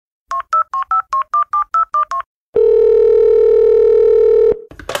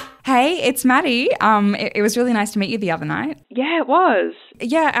Hey, it's Maddie. It was really nice to meet you the other night. Yeah, it was.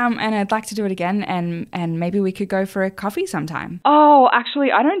 Yeah, and I'd like to do it again, and maybe we could go for a coffee sometime. Oh,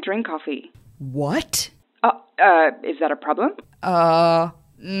 actually, I don't drink coffee. What? Is that a problem? Well,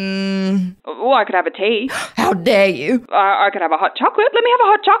 I could have a tea. how dare you? I could have a hot chocolate. Let me have a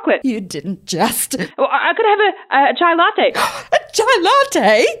hot chocolate. You didn't just... Well, I could have a chai latte. A chai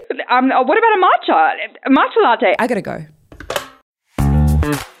latte? What about a matcha? A matcha latte. I gotta go.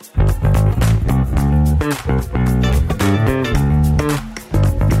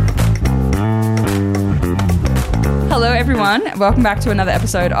 Hello everyone, welcome back to another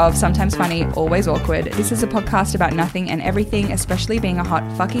episode of Sometimes Funny, Always Awkward. This is a podcast about nothing and everything, especially being a hot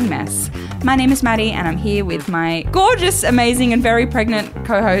fucking mess. My name is Maddie and I'm here with my gorgeous, amazing and very pregnant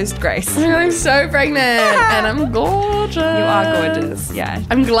co-host Grace. I'm so pregnant and I'm gorgeous. You are gorgeous, yeah.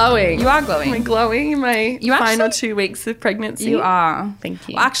 I'm glowing. You are glowing. I'm glowing in my final 2 weeks of pregnancy. You are. Thank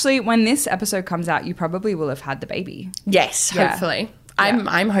you. Well, actually, when this episode comes out, you probably will have had the baby. Yes, Yeah. hopefully. Yeah.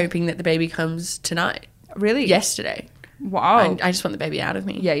 I'm hoping that the baby comes tonight. Really? Yesterday. Wow. I just want the baby out of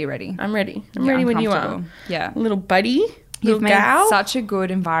me. Yeah, you're ready. I'm ready. I'm You're ready when you are. uncomfortable. Yeah. Little buddy. You've Little made gal. such a good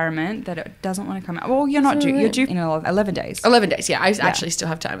environment that it doesn't want to come out. Well, you're not due. You're due in 11 days. 11 days, yeah. I actually still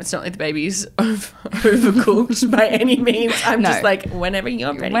have time. It's not like the baby's overcooked by any means. I'm just like, whenever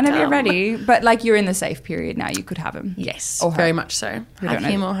you're ready. Whenever you're ready. But like you're in the safe period now. You could have him. Yes, Or her. very much so. We Have don't know.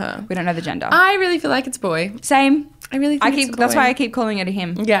 him or her. We don't know the gender. I really feel like it's boy. Same. I really think it's a boy. That's why I keep calling it a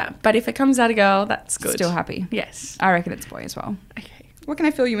him. Yeah, but if it comes out a girl, that's good. Still happy. Yes. I reckon it's boy as well. Okay. What can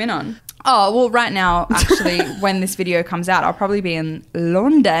I fill you in on? Oh, well, right now, actually, when this video comes out, I'll probably be in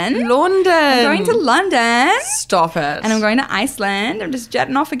London. London. I'm going to London. Stop it. And I'm going to Iceland. I'm just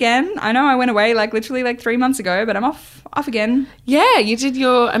jetting off again. I know I went away literally 3 months ago, but I'm off again. Yeah, you did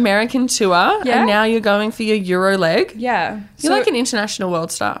your American tour. Yeah. And now you're going for your Euro leg. Yeah. You're like an international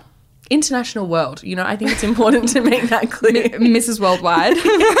world star. International world. You know, I think it's important to make that clear. Mrs. Worldwide.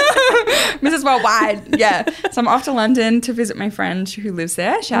 Mrs. Worldwide. Yeah. So I'm off to London to visit my friend who lives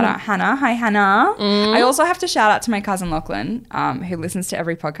there. Shout out Hannah. Hi, Hannah. I also have to shout out to my cousin Lachlan, who listens to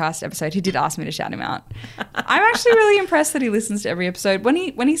every podcast episode. He did ask me to shout him out. I'm actually really impressed that he listens to every episode. When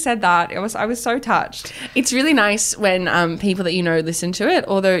he said that, I was so touched. It's really nice when people that you know listen to it.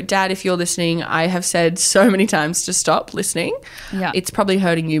 Although, Dad, if you're listening, I have said so many times to stop listening. Yeah. It's probably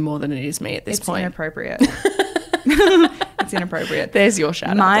hurting you more than it is me at this point. Inappropriate. It's inappropriate. There's your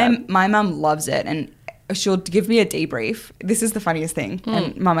shout out, Dad. My mum loves it and she'll give me a debrief. This is the funniest thing.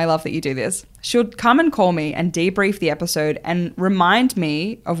 And Mum, I love that you do this. She'll come and call me and debrief the episode and remind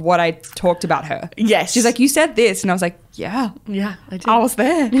me of what I talked about her. Yes. She's like, you said this. And I was like, yeah, I did. I was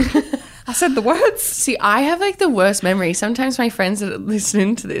there. I said the words. See, I have like the worst memory. Sometimes my friends that are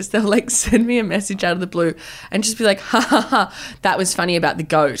listening to this, they'll like send me a message out of the blue and just be like, ha ha ha, that was funny about the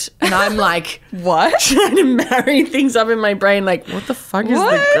goat. And I'm like, what? Trying to marry things up in my brain. Like, what the fuck is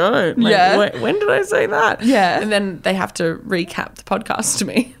the goat? Like, Yeah. when did I say that? Yeah. And then they have to recap the podcast to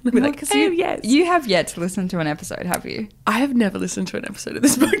me. They'll be like, Because oh, yes. you have yet to listen to an episode, have you? I have never listened to an episode of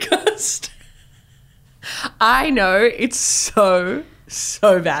this podcast. I know it's so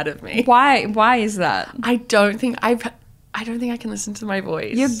bad of me. Why is that? I don't think I can listen to my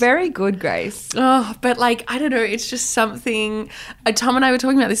voice. You're very good, Grace. Oh, but like, I don't know. It's just something. Tom and I were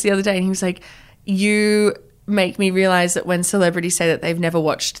talking about this the other day and he was like, you make me realize that when celebrities say that they've never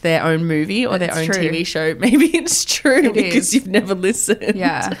watched their own movie or their own true. TV show, maybe it's true because you've never listened.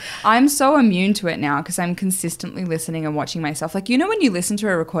 Yeah. I'm so immune to it now because I'm consistently listening and watching myself. Like, you know when you listen to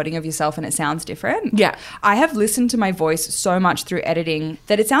a recording of yourself and it sounds different? Yeah. I have listened to my voice so much through editing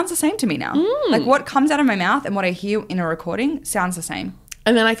that it sounds the same to me now. Like what comes out of my mouth and what I hear in a recording sounds the same.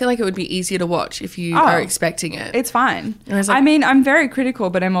 And then I feel like it would be easier to watch if you are expecting it. It's fine. I was like- I mean, I'm very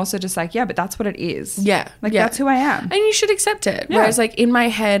critical, but I'm also just like, yeah, but that's what it is. Yeah. Like yeah. that's who I am. And you should accept it. Yeah. Whereas like in my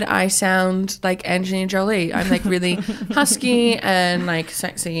head, I sound like Angelina Jolie. I'm like really husky and like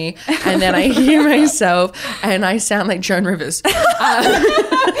sexy. And then I hear myself and I sound like Joan Rivers. And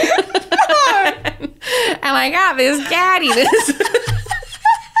I got this gaddiness.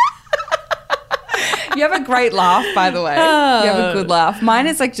 You have a great laugh, by the way. You have a good laugh. Mine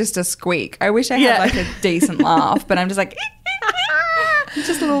is like just a squeak. I wish I had like a decent laugh, but I'm just like, it's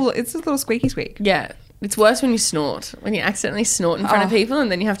just a little squeaky squeak. Yeah. It's worse when you snort. When you accidentally snort in front of people and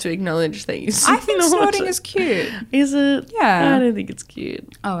then you have to acknowledge that you snort. I think snorting is cute. Is it? Yeah. I don't think it's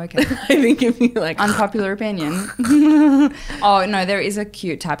cute. Oh, okay. I think if you like... Unpopular opinion. Oh, no, there is a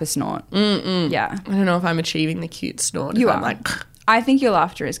cute type of snort. Yeah. I don't know if I'm achieving the cute snort. You if are. I'm like... I think your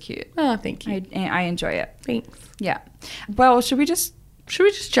laughter is cute. Oh, thank you. I enjoy it. Thanks. Yeah. Well, should we just Should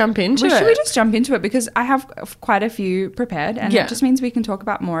we just jump into it? Should we just jump into it? Because I have quite a few prepared, and Yeah. it just means we can talk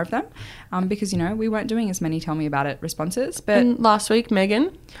about more of them. Because, we weren't doing as many Tell Me About It responses. But And last week,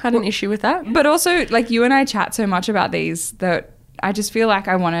 Megan had an issue with that. But also, like, you and I chat so much about these that I just feel like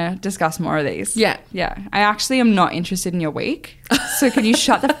I want to discuss more of these. Yeah. Yeah. I actually am not interested in your week. So can you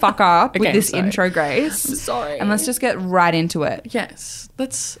shut the fuck up with Okay, this sorry. intro, Grace? Sorry. And let's just get right into it. Yes.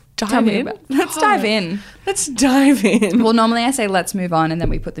 Let's Tell dive me in. about- let's dive in. Let's dive in. Well, normally I say let's move on and then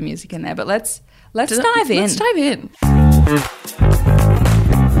we put the music in there, but let's dive in. Let's dive in.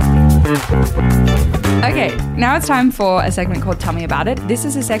 Okay, now it's time for a segment called Tell Me About It. This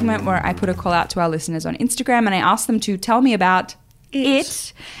is a segment where I put a call out to our listeners on Instagram and I ask them to tell me about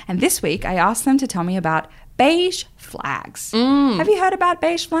it. And this week I asked them to tell me about beige flags. Have you heard about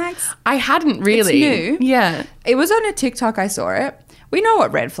beige flags? I hadn't really. It's new. Yeah. It was on a TikTok, I saw it. We know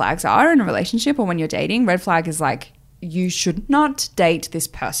what red flags are in a relationship or when you're dating. Red flag is like, you should not date this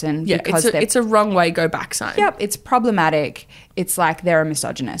person Yeah. because It's a wrong way, go back sign. Yep, it's problematic. It's like they're a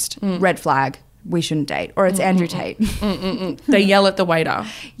misogynist. Red flag, we shouldn't date. Or it's Andrew Tate. They yell at the waiter.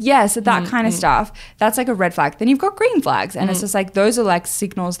 Yes, that kind of stuff. That's like a red flag. Then you've got green flags. And it's just like, those are like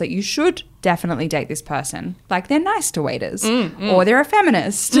signals that you should definitely date this person. Like they're nice to waiters. Or they're a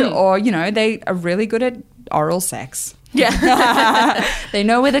feminist. Or, they are really good at oral sex. Yeah. They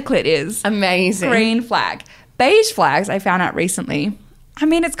know where the clit is. Amazing. Green flag. Beige flags, I found out recently. I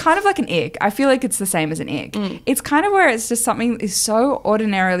mean, it's kind of like an ick. I feel like it's the same as an ick. It's kind of where it's just something is so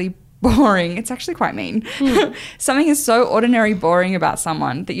ordinarily boring. It's actually quite mean. Something is so ordinary boring about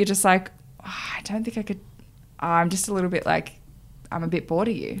someone that you're just like, I don't think I could. I'm just a little bit like, I'm a bit bored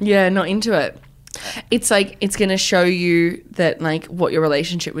of you. Yeah, not into it. It's like it's going to show you that like what your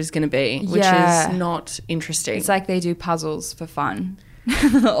relationship was going to be, which Yeah. is not interesting. It's like they do puzzles for fun.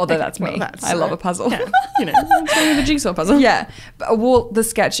 Although that's me. I love a puzzle. Yeah, it's kind of a jigsaw puzzle. Yeah. But, well, the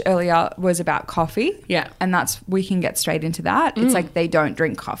sketch earlier was about coffee. Yeah. And we can get straight into that. It's like they don't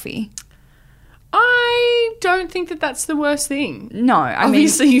drink coffee. I don't think that that's the worst thing. No, I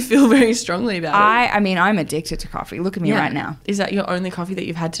Obviously, you feel very strongly about it. I mean, I'm addicted to coffee. Look at me right now. Is that your only coffee that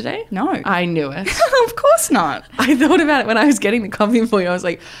you've had today? No. I knew it. Of course not. I thought about it when I was getting the coffee for you. I was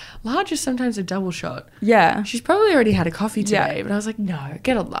like, large is sometimes a double shot. Yeah. She's probably already had a coffee today, Yeah. but I was like, no,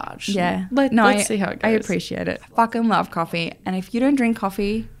 get a large. Yeah. Let's see how it goes. I appreciate it. I fucking love coffee. And if you don't drink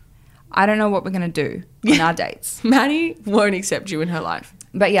coffee, I don't know what we're going to do on our dates. Maddie won't accept you in her life.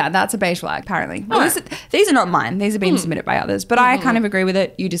 But yeah, that's a beige flag, apparently. Well, Alright. these are not mine. These are being submitted by others. But I kind of agree with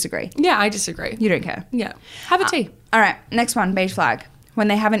it. You disagree. Yeah, I disagree. You don't care. Yeah. Have a tea. All right, next one, beige flag. When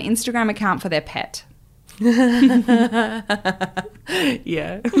they have an Instagram account for their pet. Yeah.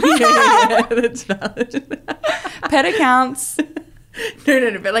 Yeah, that's valid. Pet accounts.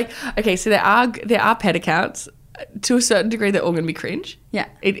 No, but like, okay, so there are pet accounts. To a certain degree, they're all going to be cringe. Yeah.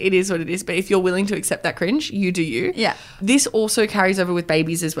 It is what it is. But if you're willing to accept that cringe, you do you. Yeah. This also carries over with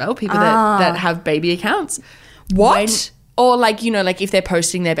babies as well. People that have baby accounts. What? Or like, like if they're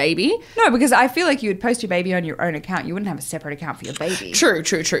posting their baby. No, because I feel like you would post your baby on your own account. You wouldn't have a separate account for your baby. True.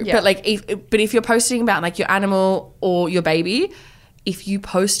 Yeah. But like, if you're posting about like your animal or your baby, if you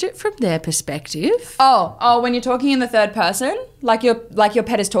post it from their perspective. Oh, when you're talking in the third person, like your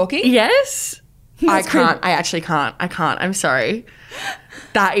pet is talking. Yes. I That's can't. I actually can't. I can't. I'm sorry.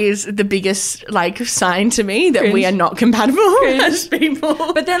 That is the biggest like sign to me that we Cringe. are not compatible as people.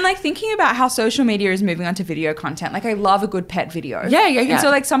 But then, like, thinking about how social media is moving on to video content, like, I love a good pet video. Yeah. And so,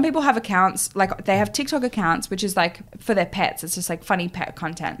 like, some people have accounts, like, they have TikTok accounts, which is, like, for their pets. It's just, like, funny pet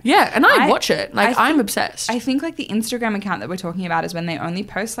content. Yeah, and I watch it. Like, I'm think- obsessed. I think, like, the Instagram account that we're talking about is when they only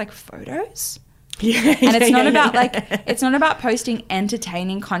post, like, photos. Yeah, And it's not about it's not about posting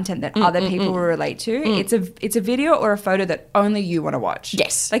entertaining content that other people will relate to. It's a video or a photo that only you want to watch.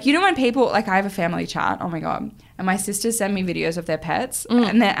 Yes. Like, you know when people, like, I have a family chat, oh my God, and my sisters send me videos of their pets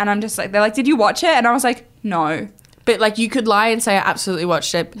and I'm just like, they're like, did you watch it? And I was like, no. But like, you could lie and say I absolutely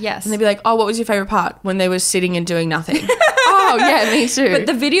watched it. Yes. And they'd be like, oh, what was your favorite part? When they were sitting and doing nothing. Oh yeah, me too. But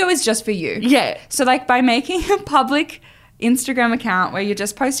the video is just for you. Yeah. So, like, by making a public Instagram account where you're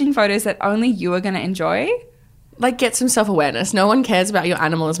just posting photos that only you are going to enjoy, Like, get some self-awareness. No one cares about your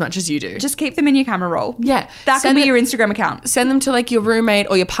animal as much as you do. just keep them in your camera roll. Yeah. That could Send be it- your Instagram account. Send them to like your roommate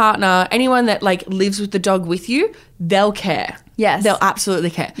or your partner, anyone that like lives with the dog with you, they'll care. Yes. They'll absolutely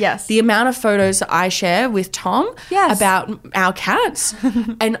care. Yes. The amount of photos that I share with Tom Yes. about our cats,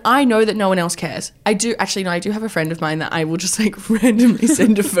 and I know that no one else cares. I do have a friend of mine that I will just like randomly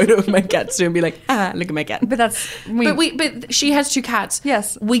send a photo of my cats to and be like, look at my cat. But that's... But she has 2 cats.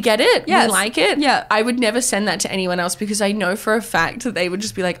 Yes. We get it. Yes. We like it. Yeah. I would never send that to anyone else because I know for a fact that they would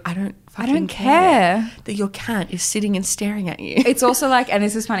just be like, I don't fucking don't care. that your cat is sitting and staring at you. It's also like, and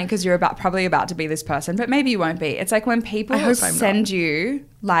this is funny because you're probably about to be this person, but maybe you won't be. It's like when people hope I'm send you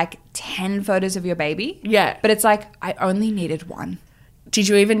like 10 photos of your baby. Yeah. But it's like, I only needed one. Did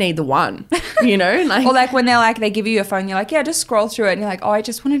you even need the one? You know? Like, Or like when they're like, they give you your phone, you're like, yeah, just scroll through it. And you're like, oh, I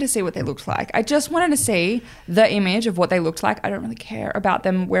just wanted to see what they looked like. I just wanted to see the image of what they looked like. I don't really care about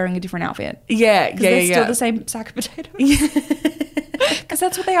them wearing a different outfit. yeah, They're still the same sack of potatoes. Because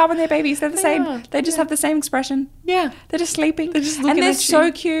that's what they are when they're babies. They're the same. are. They just have the same expression. Yeah. They're just sleeping. They're just and looking they're at so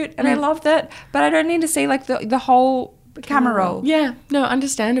you. cute and I love that. But I don't need to see like the whole camera roll. Yeah, no,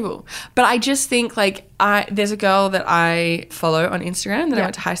 understandable. But I just think like there's a girl that I follow on Instagram that I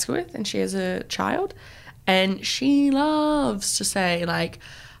went to high school with, and she has a child, and she loves to say like,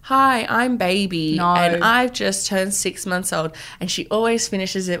 hi, I'm baby and I've just turned 6 months old, and she always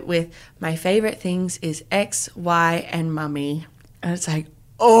finishes it with, my favorite things is X, Y, and mummy. And it's like,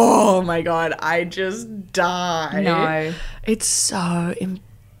 oh my God, I just die. No. It's so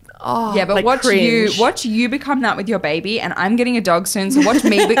Yeah, but like watch cringe. you become that with your baby, and I'm getting a dog soon. So watch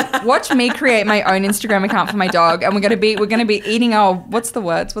me create my own Instagram account for my dog, and we're gonna be eating our what's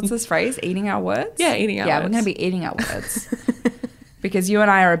this phrase? Eating our words? Yeah, eating our Yeah, words. we're gonna be eating our words. Because you and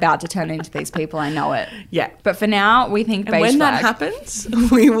I are about to turn into these people, I know it. Yeah. But for now, we think And beige when flag. that happens,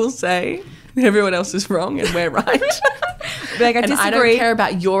 we will say everyone else is wrong and we're right. Be like, I And disagree. I don't care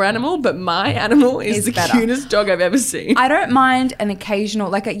about your animal, but my animal is the better. cutest dog I've ever seen. I don't mind an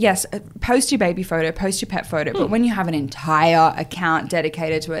occasional, post your baby photo, post your pet photo, but when you have an entire account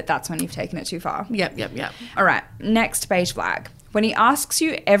dedicated to it, that's when you've taken it too far. Yep. All right, next beige flag. When he asks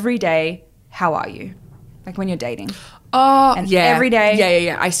you every day, how are you? Like when you're dating. Oh, And yeah. every day-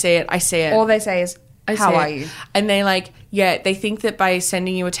 Yeah. I see it. All they say is, how are you? And they they think that by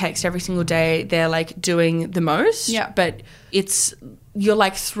sending you a text every single day, they're like doing the most. Yeah. But you're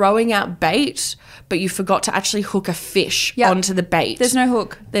like throwing out bait, but you forgot to actually hook a fish Yeah. onto the bait. There's no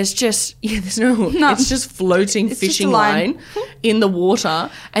hook. There's no hook. No. It's just floating It's just a fishing line. line in the water,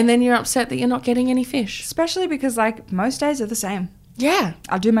 and then you're upset that you're not getting any fish. Especially because like most days are the same. Yeah.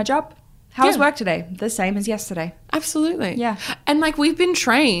 I'll do my job. How was Yeah. work today? The same as yesterday. Absolutely. Yeah. And like we've been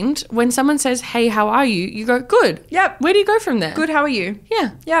trained, when someone says, hey, how are you? You go, good. Yep. Where do you go from there? Good, how are you?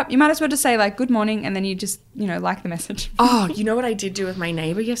 Yeah. Yeah, you might as well just say like good morning and then you just, like the message. Oh, you know what I did do with my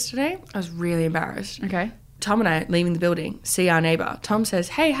neighbor yesterday? I was really embarrassed. Okay. Tom and I leaving the building, see our neighbor. Tom says,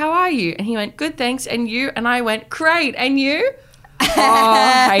 hey, how are you? And he went, good, thanks. And you? And I went, great. And you?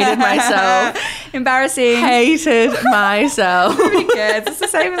 Oh, hated myself. Embarrassing. Hated myself. Nobody cares. It's the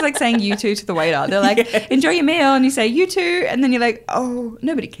same as like saying you too to the waiter. They're like, enjoy your meal, and you say you too, and then you're like, oh,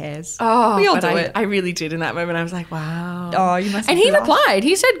 nobody cares. Oh, we all but do it. I really did in that moment. I was like, wow. Oh, you must. And have he laughed. replied.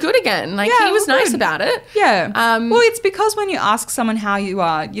 He said good again. Like Yeah, he was well, nice good. about it. Yeah. Well, it's because when you ask someone how you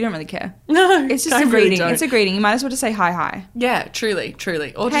are, you don't really care. No, It's just I a really greeting. don't. It's a greeting. You might as well just say hi. Yeah, truly.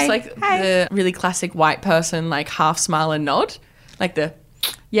 Or Hey, just like hey. the really classic white person, like half smile and nod. Like the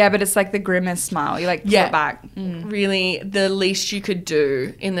Yeah, but it's like the grimace smile. You like pull it back. really the least you could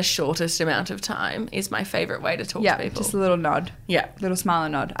do in the shortest amount of time is my favorite way to talk Yeah, to people. just a little nod. Yeah. Little smile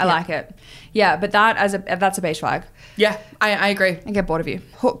and nod. I like it. Yeah, but that's a beige flag. Yeah, I agree. I get bored of you.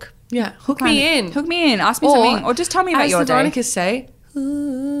 Hook. Yeah, hook me in. Hook me in. Ask me something. Or just tell me about as your the day. Veronicas say, hook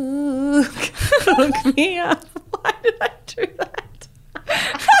me up. Why did I do that?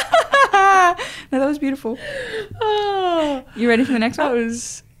 No, that was beautiful. Oh, You ready for the next one?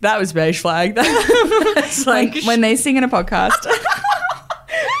 that was beige flag. That's like When they sing in a podcast.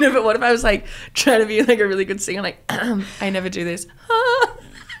 no, but what if I was like trying to be like a really good singer, like I never do this,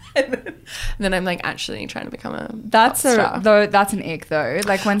 and then I'm like actually trying to become a That's pop star. that's an ick though.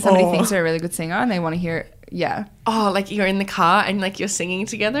 Like when somebody Oh. thinks they're a really good singer and they want to hear it. Yeah. Oh, like you're in the car and like you're singing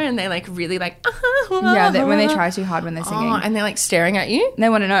together and they like really like Yeah, when they try too hard when they're singing. oh, and they're like staring at you. They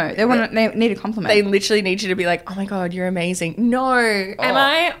want to know. They need a compliment. They literally need you to be like, oh my God, you're amazing. No, am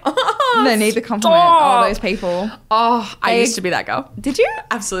I? Oh, They need the compliment. stop. Oh, those people. Oh, I They- used to be that girl. Did you?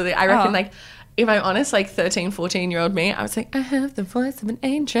 Absolutely. I reckon Oh. like, if I'm honest, like 13, 14-year-old me, I was like, I have the voice of an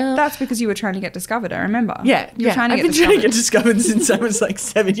angel. That's because you were trying to get discovered, I remember. yeah. You're trying to I've get been trying to discovered. get discovered since I was like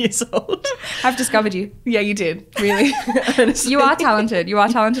 7 years old. I've discovered you. Yeah, you did. Really. Honestly. You are talented. You are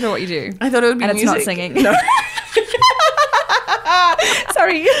talented at what you do. I thought it would be And it's music. not singing. No.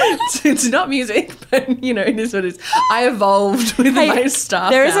 Sorry. It's not music, but it is what it is. I evolved with my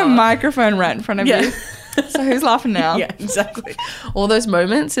stuff. There is a now. microphone right in front of Yeah. you. So who's laughing now? Yeah, exactly. All those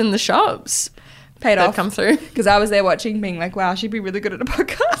moments in the shops Paid that off. come through. Because I was there watching, being like, wow, she'd be really good at a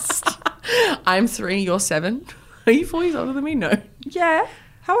podcast. I'm 3, you're 7. Are you 4 years older than me? No. Yeah.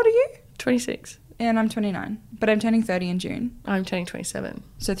 How old are you? 26. And I'm 29. But I'm turning 30 in June. I'm turning 27.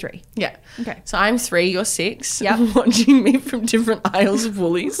 So 3. Yeah. Okay. So I'm 3, you're 6. Yep. Watching me from different aisles of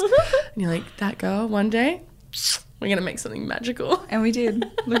Woolies. And you're like, that girl, one day, we're going to make something magical. And we did.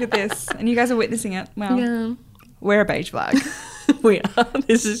 Look at this. And you guys are witnessing it. Wow. Yeah. We're a beige flag. We are.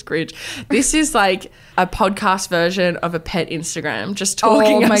 This is cringe. This is like a podcast version of a pet Instagram, just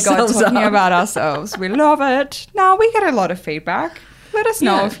talking ourselves talking up. about ourselves. We love it. No, we get a lot of feedback. Let us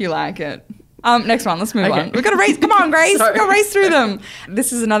know Yeah. if you like it. Next one. Let's move Okay. on. We've got to race. Come on, Grace. Sorry. We've got to race through them.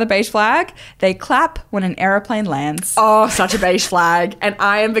 This is another beige flag. They clap when an aeroplane lands. Oh, such a beige flag. And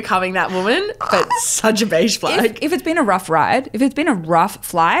I am becoming that woman, but such a beige flag. If it's been a rough ride, if it's been a rough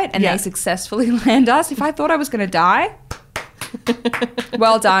flight and Yeah. they successfully land us, if I thought I was going to die,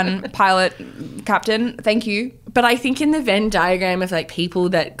 well done, pilot, captain. Thank you. But I think in the Venn diagram of like people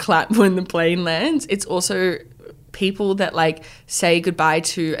that clap when the plane lands, it's also people that like say goodbye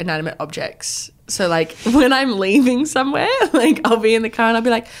to inanimate objects. So like when I'm leaving somewhere, like I'll be in the car and I'll be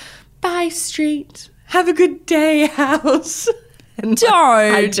like, bye street, have a good day house. And Don't.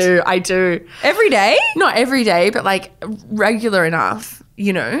 I do. Every day? Not every day, but like regular enough,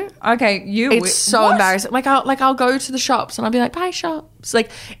 you know? Okay, you. It's so what? embarrassing. I'll go to the shops and I'll be like, bye shops.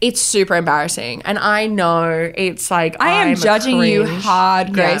 Like it's super embarrassing. And I know it's like I am I'm judging you cringe.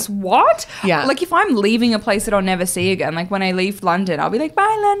 hard, Grace. Yeah. What? Yeah. Like if I'm leaving a place that I'll never see again, like when I leave London, I'll be like,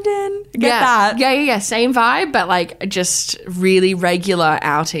 bye, London. Get that. Yeah. Same vibe, but like just really regular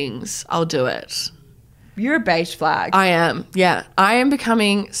outings. I'll do it. You're a beige flag. I am. Yeah. I am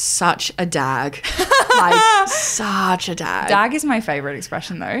becoming such a dag. Like such a dag. Dag is my favorite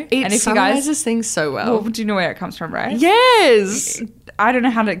expression though. It and if you summarizes guys, things so well. well, do you know where it comes from, right? Yes. I don't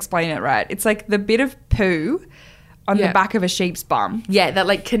know how to explain it right. It's like the bit of poo on Yeah. the back of a sheep's bum. Yeah, that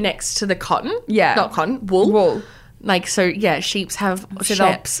like connects to the cotton. Yeah. Not cotton, wool. Wool. Like, so yeah, sheeps have So they'll-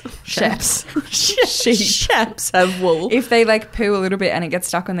 sheps. Sheep. Sheps have wool. If they like poo a little bit and it gets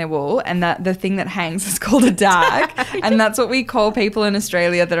stuck on their wool, and that the thing that hangs is called a dag, and that's what we call people in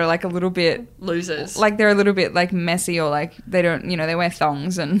Australia that are like a little bit Losers. like they're a little bit like messy, or like they don't, you know, they wear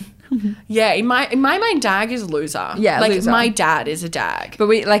thongs and. Yeah, in my mind, dag is loser. Yeah, like loser. my dad is a dag. But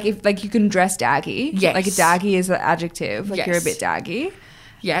we like if like you can dress daggy. Yes. Like a daggy is an adjective. Like you're a Yes. bit daggy.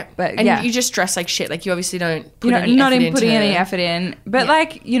 Yeah, But, and yeah. you just dress like shit. Like you obviously don't put You know, any not effort in putting into any effort in. But Yeah.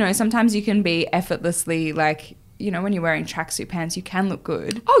 like, you know, sometimes you can be effortlessly like, you know, when you're wearing tracksuit pants, you can look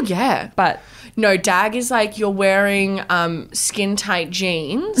good. Oh yeah, But no, dag is like you're wearing skin tight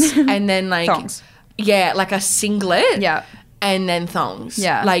jeans and then like Thongs. Yeah, like a singlet. yeah. And then thongs.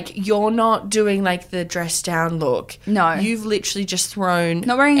 Yeah. Like you're not doing like the dress down look. No. You've literally just thrown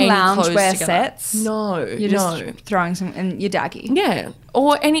Not wearing any clothes loungewear together. sets. No. You're just throwing some and you're daggy. Yeah.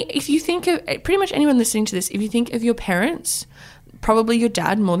 Or if you think of pretty much anyone listening to this, if you think of your parents, probably your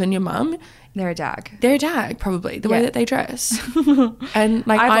dad more than your mum, They're a dag. they're a dag, probably, the way Yeah. that they dress. And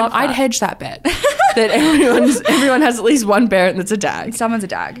like love I'd that. hedge that bet. That everyone has at least one parent that's a dag. Someone's a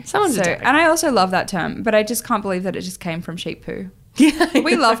dag. Someone's a dag. And I also love that term, but I just can't believe that it just came from sheep poo. Yeah.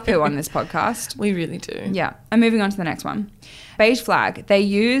 We love poo on this podcast. We really do. Yeah. And moving on to the next one. Beige flag. They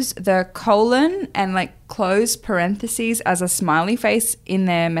use the colon and like closed parentheses as a smiley face in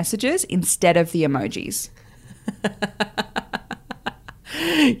their messages instead of the emojis.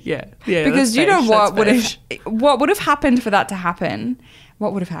 Yeah. Yeah. Because that's you know beige, what that's what would have happened for that to happen?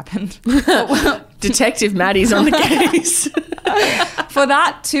 What would have happened? beige. Detective Maddie's on the case. For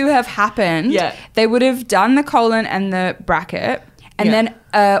that to have happened, Yeah. they would have done the colon and the bracket, and Yeah. then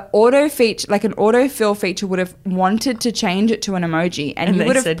an autofill feature would have wanted to change it to an emoji, and And you they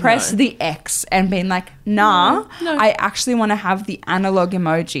would have said pressed no. the X and been like, nah, No. I actually want to have the analog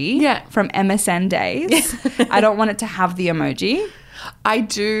emoji Yeah. from MSN days. I don't want it to have the emoji. I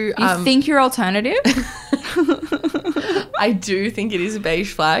do. You think you're alternative? I do think it is a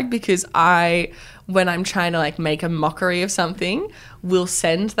beige flag because when I'm trying to like make a mockery of something, will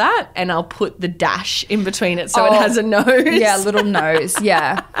send that and I'll put the dash in between it so it has a nose. Yeah, little nose.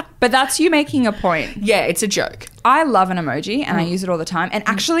 Yeah. But that's you making a point. Yeah, it's a joke. I love an emoji and I use it all the time. And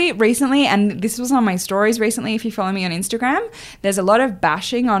actually recently, and this was on my stories recently, if you follow me on Instagram, there's a lot of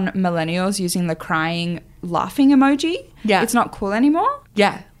bashing on millennials using the crying, laughing emoji. Yeah. It's not cool anymore.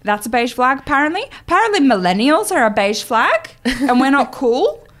 Yeah. That's a beige flag, apparently. Apparently millennials are a beige flag and we're not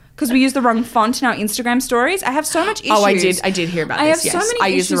cool because we use the wrong font in our Instagram stories. I have so much issues. Oh, I did hear about I this. have Yes. so many I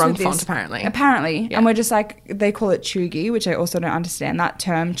use the issues wrong with font this. apparently. Apparently. Yeah. And we're just like, they call it chuggy, which I also don't understand that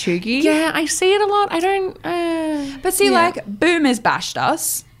term, chuggy. Yeah, I see it a lot. I don't. But see, yeah. like, boomers bashed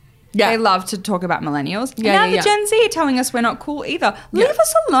us. Yeah. They love to talk about millennials. And Yeah, now yeah, the yeah. Gen Z are telling us we're not cool either. Leave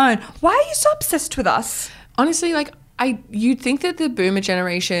us alone. Why are you so obsessed with us? Honestly, like, you'd think that the boomer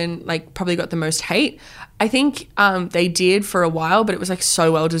generation like probably got the most hate. I think they did for a while, but it was like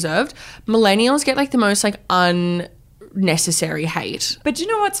so well deserved. Millennials get like the most like unnecessary hate. But do you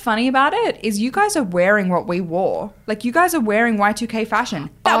know what's funny about it is you guys are wearing what we wore. Like you guys are wearing Y2K fashion.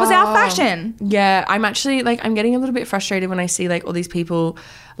 That was our fashion. Yeah, I'm actually like I'm getting a little bit frustrated when I see like all these people,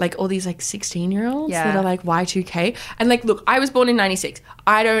 like all these like 16-year-olds that are like Y2K. And like, look, I was born in 96.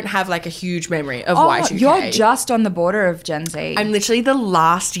 I don't have like a huge memory of Y2K. You're just on the border of Gen Z. I'm literally the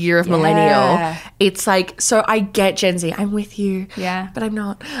last year of millennial. It's like, so I get Gen Z. I'm with you. Yeah. But I'm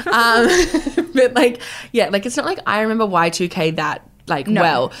not. But like, yeah, like it's not like I remember Y2K that like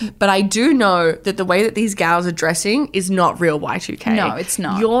well, but I do know that the way that these gals are dressing is not real Y2K. No, it's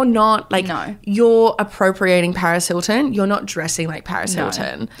not. You're not like, you're appropriating Paris Hilton. You're not dressing like Paris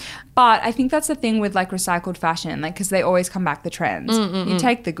Hilton. But I think that's the thing with like recycled fashion, like because they always come back the trends. You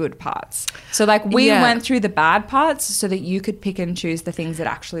take the good parts. So like we went through the bad parts so that you could pick and choose the things that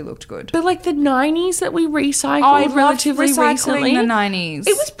actually looked good. But like the 90s that we recycled relatively recently. The 90s.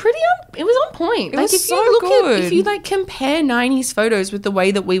 It was it was on point. It like was if so you look good. at, if you like compare 90s photos with the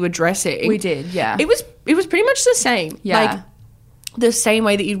way that we were dressing. We did, yeah. It was pretty much the same. Yeah. Like the same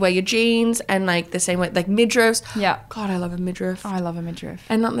way that you'd wear your jeans and like the same way like midriffs. Yeah. God, I love a midriff. I love a midriff.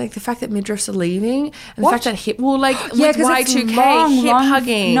 And like the fact that midriffs are leaving and the fact that with Y2K, long, hip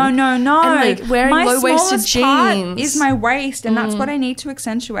hugging. No. And like wearing low-waisted jeans. Is my waist, and that's what I need to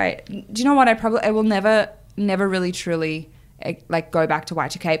accentuate. Do you know what? I will never really truly like go back to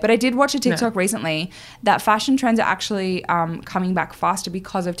Y2K, but I did watch a TikTok recently that fashion trends are actually coming back faster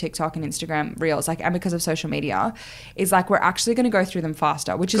because of TikTok and Instagram Reels, like, and because of social media. Is like we're actually going to go through them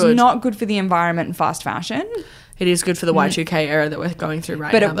faster, which is not good for the environment and fast fashion. It is good for the Y2K era that we're going through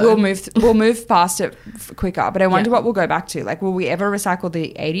right now. But we'll move past it quicker. But I wonder what we'll go back to. Like, will we ever recycle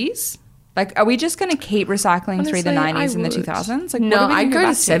the 80s? Like, are we just going to keep recycling through the 90s and the 2000s? Like, no, I'd go to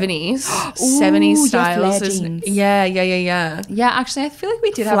 70s. 70s styles. Yeah. Yeah, actually, I feel like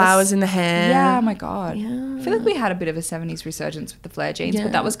we did have flowers in the hair. Yeah, oh my God. Yeah. I feel like we had a bit of a 70s resurgence with the flare jeans,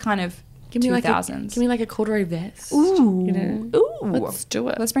 but that was kind of 2000s. Give me like a corduroy vest. Ooh. You know? Ooh. Let's do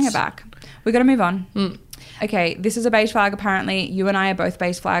it. Let's bring it back. We got to move on. Okay, this is a beige flag apparently. You and I are both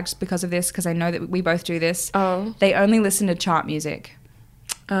beige flags because of this, because I know that we both do this. Oh. They only listen to chart music.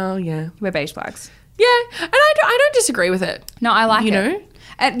 Oh, yeah. We're beige flags. Yeah, and I don't disagree with it. No, I like it. You know?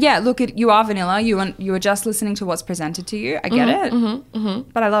 And yeah, look, you are vanilla. You are just listening to what's presented to you. I get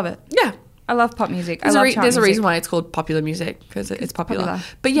it. But I love it. Yeah. I love pop music. There's I love chart there's music. a reason why it's called popular music, because it's popular.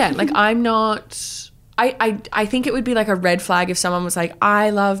 But yeah, like I'm not... I think it would be like a red flag if someone was like, I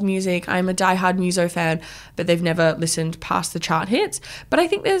love music, I'm a diehard muso fan, but they've never listened past the chart hits. But I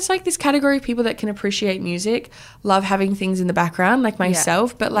think there's like this category of people that can appreciate music, love having things in the background, like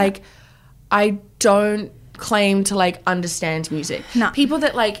myself, but like I don't claim to like understand music. No. People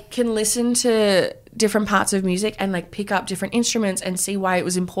that like can listen to different parts of music and like pick up different instruments and see why it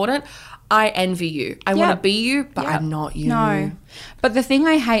was important. I envy you. I want to be you, but I'm not you. No. But the thing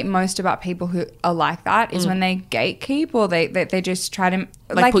I hate most about people who are like that is when they gatekeep, or they just try to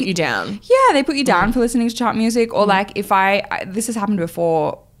like put you down. Yeah, they put you down for listening to chart music, or like if this has happened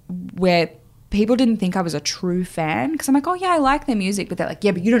before where people didn't think I was a true fan, because I'm like, oh yeah, I like their music, but they're like,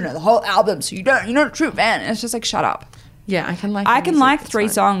 yeah, but you don't know the whole album, so you're not a true fan. And it's just like, shut up. Yeah, I can like 3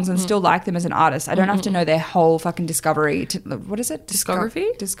 songs and still like them as an artist. I don't have to know their whole fucking what is it?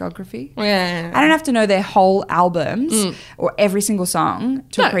 Discography? Yeah. I don't have to know their whole albums or every single song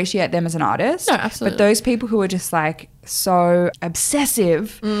to appreciate them as an artist. No, absolutely. But those people who are just like so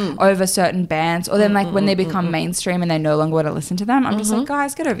obsessive over certain bands, or then like when they become mainstream and they no longer want to listen to them, I'm just like,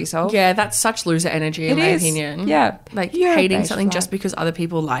 guys, get over yourself. Yeah, that's such loser energy in my opinion. Yeah. Like hating something just because other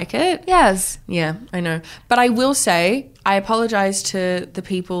people like it. Yes. Yeah, I know. But I will say, I apologize to the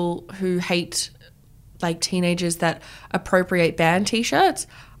people who hate like teenagers that appropriate band t-shirts.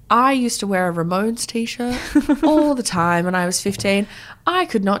 I used to wear a Ramones t-shirt all the time when I was 15. I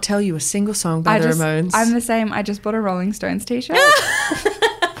could not tell you a single song by the Ramones. I'm the same. I just bought a Rolling Stones t-shirt.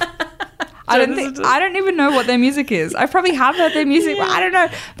 I don't even know what their music is. I probably have heard their music, but I don't know.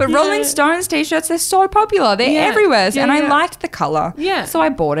 But Rolling Stones t-shirts, they're so popular. They're everywhere. And I liked the color. Yeah. So I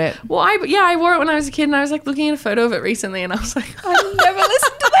bought it. Well, I wore it when I was a kid, and I was like looking at a photo of it recently, and I was like, I never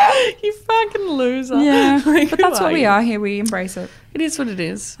listened to that. You fucking loser. Yeah. Like, but that's what we are here. We embrace it. It is what it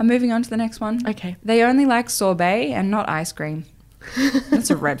is. I'm moving on to the next one. Okay. They only like sorbet and not ice cream. That's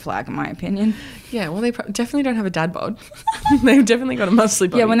a red flag in my opinion. Yeah, well, they definitely don't have a dad bod. They've definitely got a muscly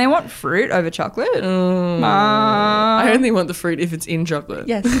body. Yeah, when they want fruit over chocolate. I only want the fruit if it's in chocolate.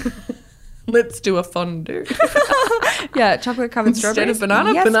 Yes. Let's do a fondue. Yeah, chocolate covered strawberries. Instead of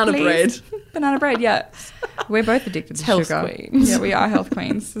banana, yes, banana please. bread. Banana bread, yeah. We're both addicted to Health sugar. queens. Yeah, we are health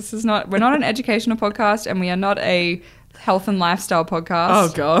queens. We're not an educational podcast, and we are not a health and lifestyle podcast.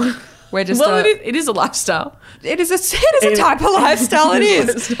 Oh god. We're just it is a lifestyle. it is a type of lifestyle. It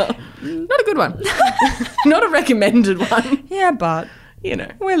is. Not a good one. Not a recommended one. Yeah, but You know.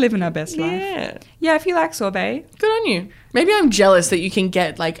 we're living our best life. Yeah. Yeah, if you like sorbet. Good on you. Maybe I'm jealous that you can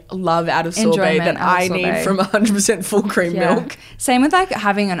get like love out of sorbet Enjoyment that out of I sorbet. need from 100% full cream Yeah. milk. Same with like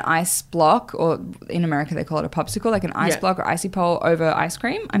having an ice block, or in America they call it a popsicle, like an ice Yeah. block or icy pole over ice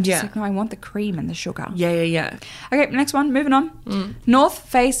cream. I'm just Yeah. like, no, I want the cream and the sugar. Yeah. Okay, next one. Moving on. North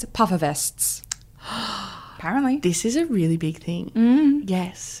Face puffer vests. Apparently. This is a really big thing.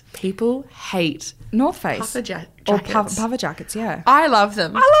 Yes. People hate North Face. puffer Or jackets. puffer jackets, yeah. I love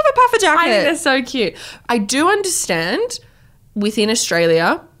them. I love a puffer jacket. I think they're so cute. I do understand within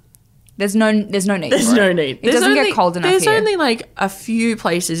Australia, There's no need. there's for no it. need. It doesn't get cold enough There's here. only like a few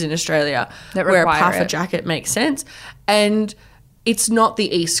places in Australia That where a require puffer it. jacket makes sense. And it's not the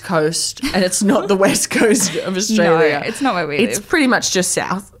East Coast and it's not the West Coast of Australia. No, it's not where we It's live. pretty much just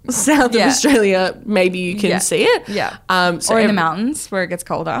south of Yeah. Australia. Maybe you can Yeah. see it. Yeah. So or in the ev- mountains where it gets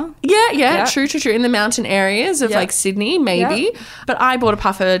colder. Yeah, true. In the mountain areas of Yeah. like Sydney, maybe. Yeah. But I bought a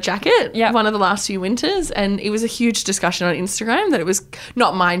puffer jacket Yeah. one of the last few winters, and it was a huge discussion on Instagram that it was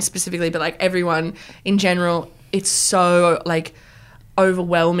not mine specifically, but like everyone in general. It's so like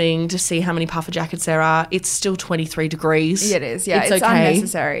overwhelming to see how many puffer jackets there are. It's still 23 degrees. It is, yeah. It's okay.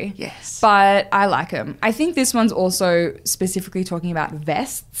 unnecessary. Yes. But I like them. I think this one's also specifically talking about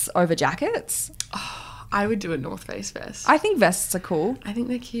vests over jackets. I would do a North Face vest. I think vests are cool. I think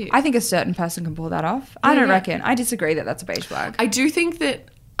they're cute. I think a certain person can pull that off. I don't reckon. I disagree that that's a beige flag. I do think that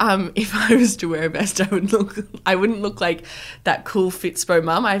if I was to wear a vest, I wouldn't look like that cool Fitspo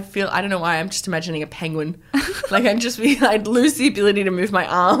mum. I don't know why, I'm just imagining a penguin. Like I'd lose the ability to move my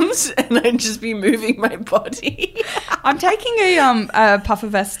arms and I'd just be moving my body. I'm taking a puffer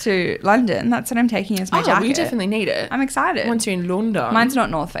vest to London. That's what I'm taking as my jacket. We definitely need it. I'm excited. Once you're in London. Mine's not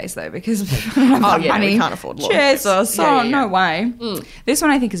North Face though because I don't have yeah, money. we can't afford North Jesus, Face. oh, Yeah. no way. This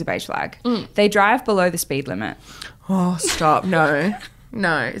one I think is a beige flag. They drive below the speed limit. Oh, stop. No.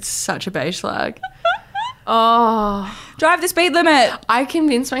 No, it's such a beige flag. Oh. Drive the speed limit. I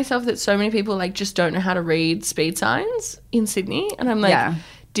convinced myself that so many people like just don't know how to read speed signs in Sydney. And I'm like, Yeah.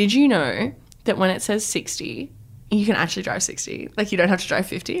 did you know that when it says 60, you can actually drive 60? Like you don't have to drive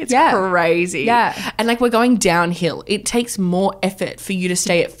 50. It's Yeah. crazy. Yeah. And like we're going downhill. It takes more effort for you to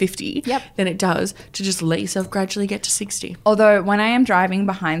stay at 50 Yep. than it does to just let yourself gradually get to 60. Although when I am driving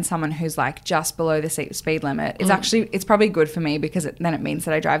behind someone who's like just below the speed limit, it's probably good for me because then it means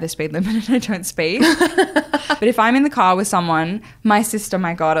that I drive the speed limit and I don't speed. But if I'm in the car with someone, my sister,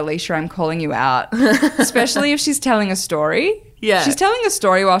 my God, Alicia, I'm calling you out. Especially if she's telling a story. Yeah. She's telling a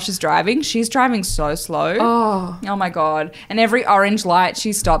story while she's driving. She's driving so slow. Oh my God. And every orange light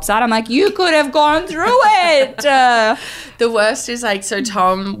she stops at, I'm like, you could have gone through it. The worst is like, so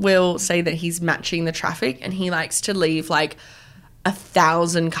Tom will say that he's matching the traffic and he likes to leave like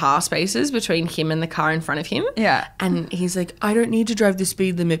 1,000 car spaces between him and the car in front of him. Yeah. And he's like, I don't need to drive the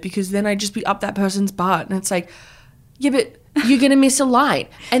speed limit because then I'd just be up that person's butt. And it's like, yeah, but you're going to miss a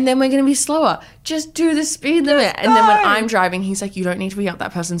light and then we're going to be slower. Just do the speed limit. And then when I'm driving, he's like, you don't need to be up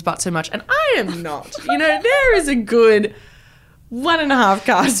that person's butt so much. And I am not. You know, there is a good 1.5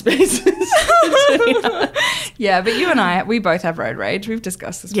 car spaces between us. Yeah, but you and I, we both have road rage. We've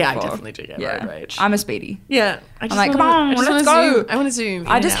discussed this Yeah, I before. definitely do get road rage. I'm a speedy. Yeah. I'm like, come on, let's go. I want to zoom.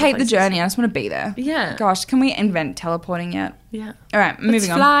 I just hate the journey. I just want to be there. Yeah. Gosh, can we invent teleporting yet? Yeah. All right,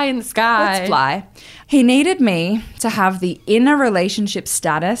 moving on. Fly in the sky. Let's fly. He needed me to have the inner relationship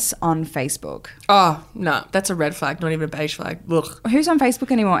status on Facebook. Oh, no. That's a red flag, not even a beige flag. Ugh. Who's on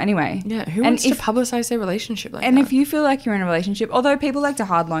Facebook anymore anyway? Yeah, who And wants to publicise their relationship like And that? if you feel like you're in a relationship, although people like to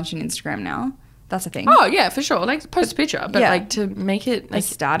hard launch on Instagram now, that's a thing. Oh, yeah, for sure. Like, post a picture. But, Yeah. like, to make it, like,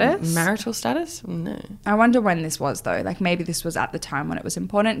 status? marital status? No. I wonder when this was though. Like maybe this was at the time when it was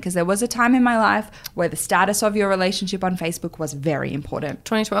important because there was a time in my life where the status of your relationship on Facebook was very important.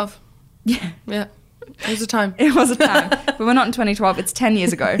 2012. Yeah. Yeah. It was a time. It was a time. But we're not in 2012. It's 10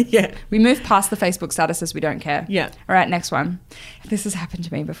 years ago. Yeah. We moved past the Facebook statuses. We don't care. Yeah. All right, next one. This has happened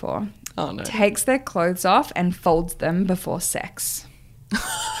to me before. Oh, no. Takes their clothes off and folds them before sex.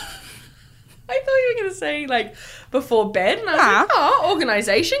 I thought you were going to say, like, before bed. And I was Nah. like, oh,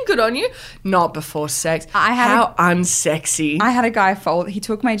 organisation, good on you. Not before sex. How unsexy. I had a guy he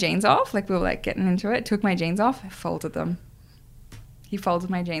took my jeans off. Like we were like getting into it. Took my jeans off. Folded them. He folded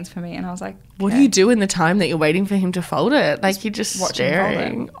my jeans for me and I was like, What do you do in the time that you're waiting for him to fold it? Like, you're just watch him fold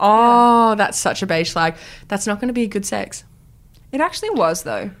staring. it. Oh, that's such a beige flag. That's not going to be a good sex. It actually was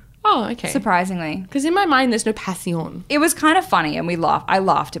though. Oh, okay. surprisingly. Because in my mind, there's no passion. It was kind of funny and we laughed. I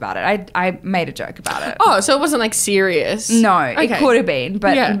laughed about it. I made a joke about it. Oh, so it wasn't like serious? No, Okay. it could have been.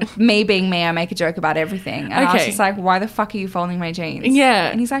 But Yeah. me being me, I make a joke about everything. And I was Okay. just like, why the fuck are you folding my jeans? Yeah.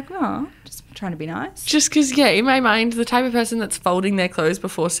 And he's like, oh, just trying to be nice. Just because, yeah, in my mind, the type of person that's folding their clothes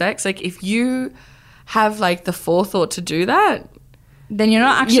before sex, like if you have like the forethought to do that, Then you're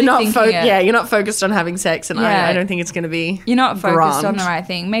not actually thinking it. yeah, you're not focused on having sex, and Yeah. I don't think it's going to be. You're not focused on grand. the right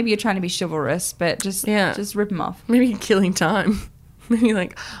thing. Maybe you're trying to be chivalrous, but just rip them off. Maybe you're killing time. Maybe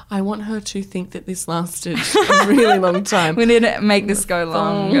like I want her to think that this lasted a really long time. We need to make this go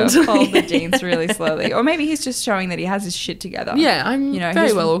longer. Fold. Fold the jeans really slowly. Or maybe he's just showing that he has his shit together. Yeah, I'm very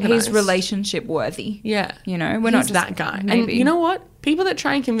he's, well organised. He's relationship worthy. Yeah, You know, we're not He's just that guy. Maybe. And you know what? People that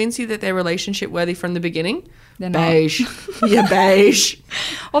try and convince you that they're relationship worthy from the beginning, They're not. beige. Yeah, beige.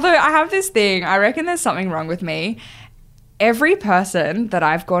 Although I have this thing, I reckon there's something wrong with me. Every person that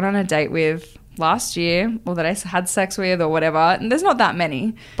I've gone on a date with last year or that I had sex with or whatever, and there's not that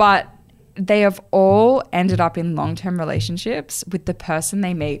many, but they have all ended up in long-term relationships with the person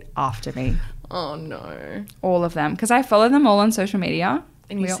they meet after me. Oh no. All of them. Because I follow them all on social media.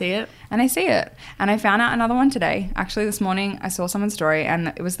 And you see it? And I see it. And I found out another one today. Actually, this morning I saw someone's story and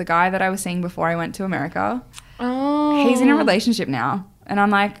it was the guy that I was seeing before I went to America. Oh. He's in a relationship now. And I'm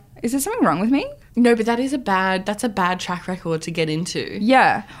like, is there something wrong with me? No, but that's a bad track record to get into.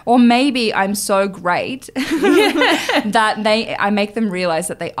 Yeah. Or maybe I'm so great that I make them realize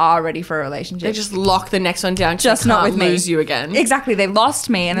that they are ready for a relationship. They just lock the next one down. Just They not can't with me. lose you again. Exactly. They lost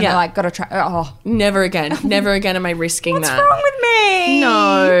me and then Yeah. they're like, gotta try. Oh, Never again. Never again am I risking what's that. wrong with me?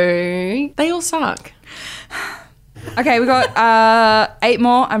 No. They all suck. Okay, we got 8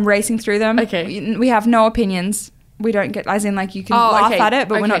 more. I'm racing through them. Okay. We have no opinions. We don't get, as in like you can laugh at it,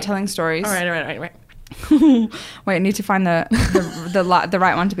 but we're not telling stories. All right. Wait, I need to find the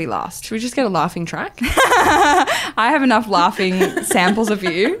right one to be last. Should we just get a laughing track? I have enough laughing samples of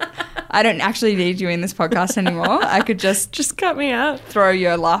you. I don't actually need you in this podcast anymore. I could just cut me out. throw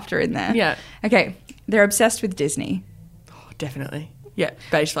your laughter in there. Yeah. Okay, they're obsessed with Disney. Oh, definitely. Yeah.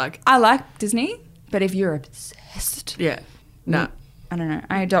 Beige flag. I like Disney, but if you're obsessed, Yeah. No. I don't know.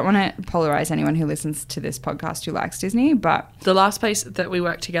 I don't want to polarize anyone who listens to this podcast who likes Disney, but The last place that we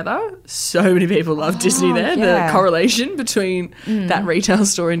worked together, so many people love Disney there. yeah. The correlation between that retail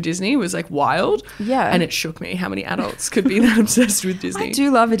store and Disney was like wild. Yeah. And it shook me how many adults could be that obsessed with Disney. I do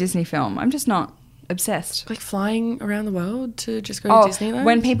love a Disney film. I'm just not obsessed. Like flying around the world to just go to Disneyland?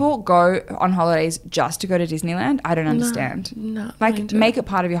 When people go on holidays just to go to Disneyland, I don't understand. No. not Like, into make it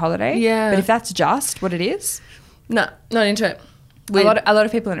part of your holiday. Yeah. But if that's just what it is, No, not into it. a lot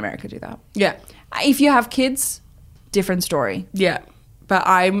of people in America do that. Yeah. If you have kids, different story. Yeah. But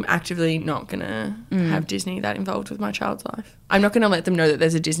I'm actively not going to have Disney that involved with my child's life. I'm not going to let them know that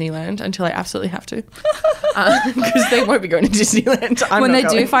there's a Disneyland until I absolutely have to. Because they won't be going to Disneyland. When they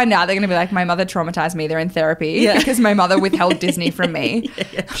do find out, they're going to be like, my mother traumatized me. They're in therapy because my mother withheld Disney from me.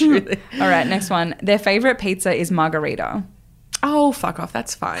 Yeah, truly. All right, next one. Their favorite pizza is margarita. Oh, fuck off.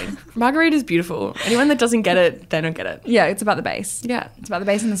 That's fine. Margarita's beautiful. Anyone that doesn't get it, they don't get it. Yeah, it's about the base. Yeah. It's about the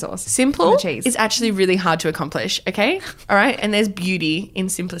base and the sauce. Simple And the cheese. is actually really hard to accomplish, okay? All right? And there's beauty in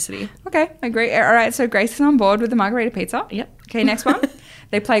simplicity. Okay, I agree. All right, so Grace is on board with the margarita pizza. Yep. Okay, next one.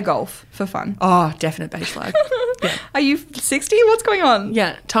 They play golf for fun. Oh, definite beige flag. Yeah. Are you 60? What's going on?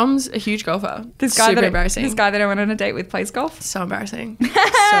 Yeah, Tom's a huge golfer. This guy Super embarrassing. This guy that I went on a date with plays golf. So embarrassing.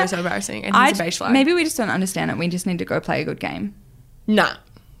 so embarrassing. And he's a beige flag. Maybe we just don't understand it. We just need to go play a good game. Nah.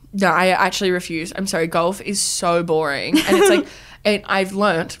 No, I actually refuse. I'm sorry. Golf is so boring. And it's like, and I've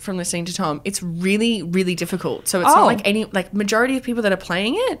learnt from listening to Tom, it's really, really difficult. So it's not like majority of people that are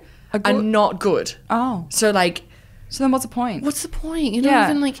playing it are not good. Oh. So like, So then what's the point? what's the point? You're Yeah. not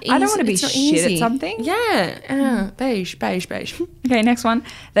even like easy. I don't wanna be it's not shit at easy. something. Yeah. Beige. Okay, next one.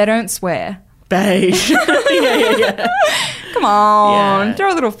 They don't swear. Beige. yeah. Come on. Yeah.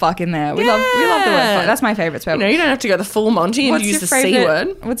 Throw a little fuck in there. We love the word Yeah. fuck. That's my favourite swear You know, word. you don't have to go the full Monty and use the C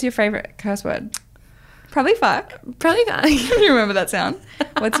word. What's your favourite curse word? Probably fuck. Probably that. You remember that sound?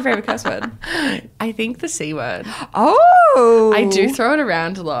 What's your favourite curse word? I think the C word. Oh. I do throw it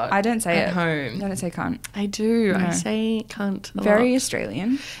around a lot. I don't say at it. home. I don't say cunt. I do. I No. say cunt. A Very lot.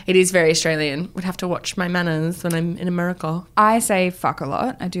 Australian. It is very Australian. Would have to watch my manners when I'm in America. I say fuck a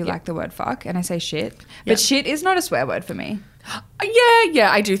lot. I do like the word fuck, and I say shit. But shit is not a swear word for me. Yeah.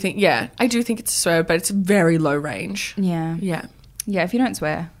 I do think it's a swear, but it's very low range. Yeah. Yeah. Yeah, if you don't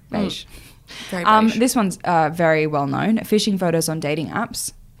swear, beige. Very beige. This one's very well known. Fishing photos on dating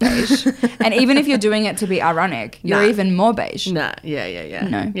apps, beige. And even if you're doing it to be ironic, you're Nah. even more beige. Nah. Yeah.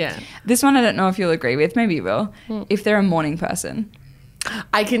 No. Yeah. This one I don't know if you'll agree with. Maybe you will. If they're a morning person.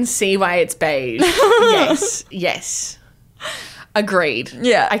 I can see why it's beige. Yes. Yes. Agreed.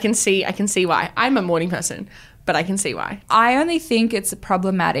 Yeah. I can see why. I'm a morning person, but I can see why. I only think it's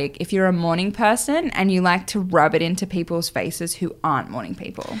problematic if you're a morning person and you like to rub it into people's faces who aren't morning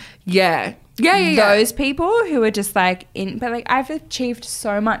people. Yeah. Yeah. Those people who are just like, but like, I've achieved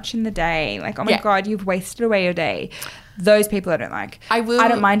so much in the day. Like, oh my God, you've wasted away your day. Those people I don't like. I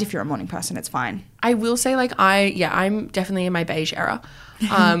don't mind if you're a morning person. It's fine. I will say, like, I'm definitely in my beige era.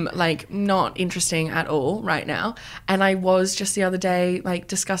 Like, not interesting at all right now. And I was just the other day, like,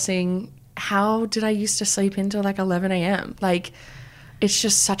 discussing how did I used to sleep until like 11 a.m. Like, it's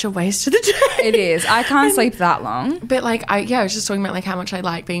just such a waste of the day. It is. I can't sleep that long. But like, I was just talking about like how much I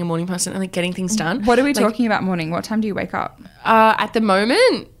like being a morning person and like getting things done. What are we talking about morning? What time do you wake up? At the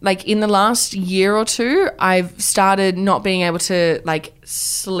moment, like in the last year or two, I've started not being able to like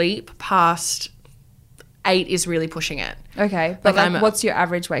sleep past 8 is really pushing it. Okay. But Like, what's your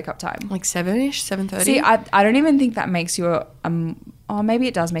average wake up time? Like 7-ish, 7:30. See, I don't even think that makes you maybe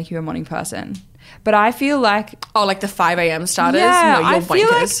it does make you a morning person. But I feel like... Oh, like the 5 a.m. starters? Yeah, no, you're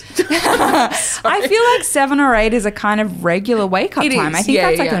wankers. I feel like 7 or 8 is a kind of regular wake-up It time. is. I think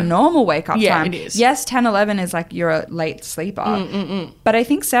that's like a normal wake-up Yeah, time. it is. Yes, 10, 11 is like you're a late sleeper. But I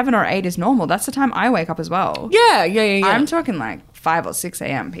think 7 or 8 is normal. That's the time I wake up as well. Yeah. I'm talking like 5 or 6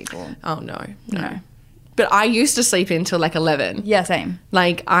 a.m. people. Oh, no. No. But I used to sleep until like 11. Yeah, same.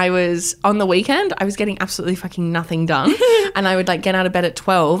 Like I was on the weekend, I was getting absolutely fucking nothing done. And I would like get out of bed at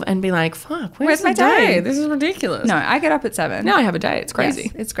 12 and be like, fuck, where's my day? This is ridiculous. No, I get up at 7. Now I have a day. It's crazy.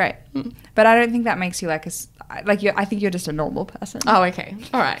 Yes, it's great. But I don't think that makes you like I think you're just a normal person. Oh, okay.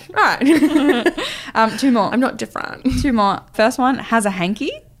 All right. 2 more. I'm not different. 2 more. First one, has a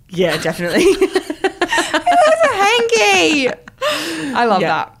hanky. Yeah, definitely. Has a hanky. I love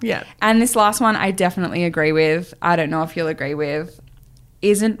that. Yeah. And this last one I definitely agree with. I don't know if you'll agree with.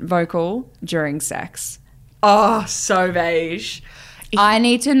 Isn't vocal during sex. Oh, so beige. I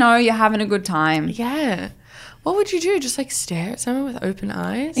need to know you're having a good time. Yeah. What would you do? Just like stare at someone with open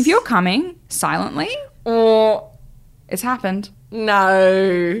eyes? If you're coming silently, or it's happened.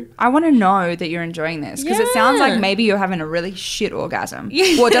 No. I want to know that you're enjoying this because it sounds like maybe you're having a really shit orgasm.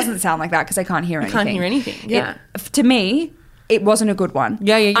 Yeah. Well, it doesn't sound like that because I can't hear anything. Can't hear anything. Yeah. To me, it wasn't a good one.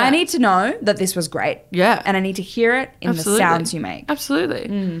 Yeah. I need to know that this was great. Yeah. And I need to hear it in the sounds you make.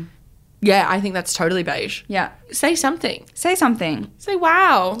 Absolutely. Yeah, I think that's totally beige. Yeah. Say something. Say something. Say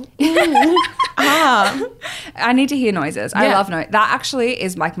wow. I need to hear noises. I Yeah. love noise. That actually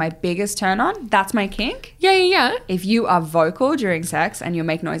is like my biggest turn on. That's my kink. Yeah. If you are vocal during sex and you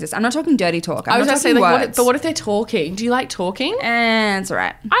make noises. I'm not talking dirty talk. I was going going to say, like, but what if they're talking? Do you like talking? And it's all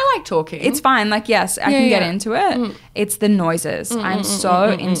right. I like talking. It's fine. Like, yes, I can get yeah. into it. It's the noises. I'm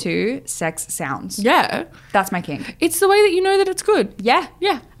so into sex sounds. Yeah. That's my kink. It's the way that you know that it's good. Yeah.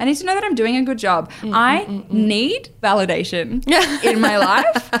 Yeah. I need to know that I'm doing a good job. I need validation Yeah. in my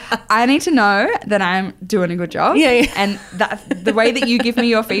life. I need to know that I'm doing a good job. Yeah. And that the way that you give me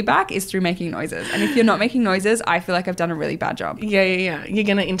your feedback is through making noises. And if you're not making noises, I feel like I've done a really bad job. Yeah. You're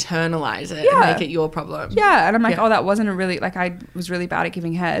going to internalize it Yeah. and make it your problem. Yeah. And I'm like, Yeah. oh, that wasn't a really, like, I was really bad at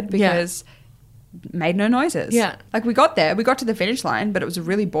giving head because made no noises. Yeah. Like, we got there. We got to the finish line, but it was a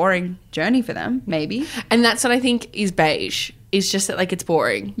really boring journey for them, maybe. And that's what I think is beige. Is just that, like, it's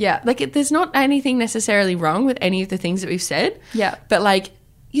boring. Yeah. Like, there's not anything necessarily wrong with any of the things that we've said. Yeah. But, like,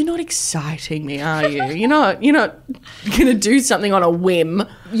 you're not exciting me, are you? You're not going to do something on a whim.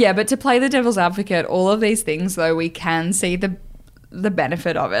 Yeah, but to play the devil's advocate, all of these things, though, we can see the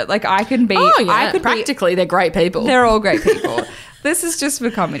benefit of it. Like, I can be... Oh, yeah. I could Practically, they're great people. They're all great people. This is just for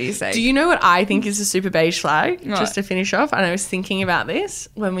comedy's sake. Do you know what I think is a super beige flag? What? Just to finish off, and I was thinking about this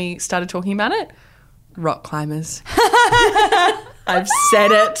when we started talking about it. Rock climbers. I've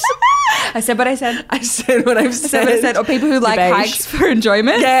said it. I said what I said. I said what I've said. What I said. Or people who like beige. hikes for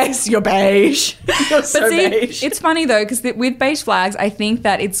enjoyment. Yes, you're beige. You're so But see, beige. it's funny though, because with beige flags, I think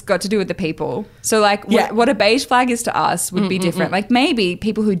that it's got to do with the people. So like what a beige flag is to us would be different. Like maybe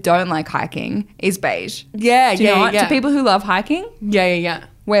people who don't like hiking is beige. Yeah, Do you know what? To people who love hiking, Yeah.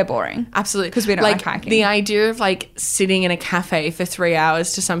 we're boring. Absolutely. Because we don't like hiking. The idea of like sitting in a cafe for 3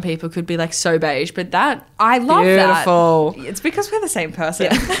 hours to some people could be like so beige, but that I love beautiful. that. It's because we're the same person.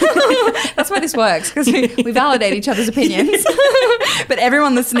 That's why this works, because we validate each other's opinions. But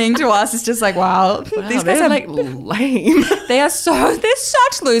everyone listening to us is just like, wow, these guys are are like lame. they're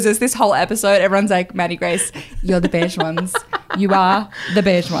such losers. This whole episode, everyone's like, Maddie Grace, you're the beige ones. You are the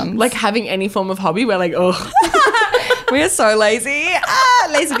beige ones. Like having any form of hobby, we're like, oh. We are so lazy.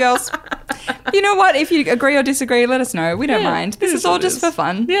 Lazy girls. You know what? If you agree or disagree, let us know. We don't mind. This is all just for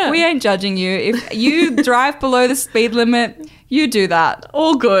fun. Yeah. We ain't judging you. If you drive below the speed limit, You do that.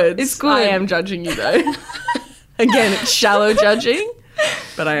 All good. It's good. I am judging you though. Again, it's shallow judging,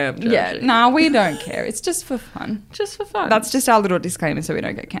 but I am judging. Yeah, nah, we don't care. It's just for fun. Just for fun. That's just our little disclaimer so we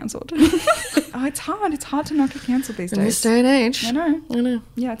don't get cancelled. Oh, it's hard. It's hard to not get cancelled these days. in this day and age. I know.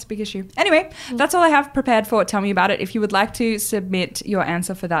 Yeah, it's a big issue. Anyway, that's all I have prepared for Tell Me About It. If you would like to submit your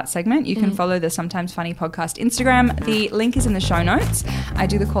answer for that segment, you can follow the Sometimes Funny podcast Instagram. The link is in the show notes. I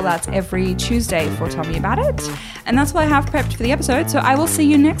do the call-outs every Tuesday for Tell Me About It. And that's all I have prepped for the episode. So I will see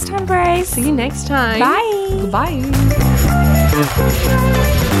you next time, Grace. See you next time. Bye. Bye.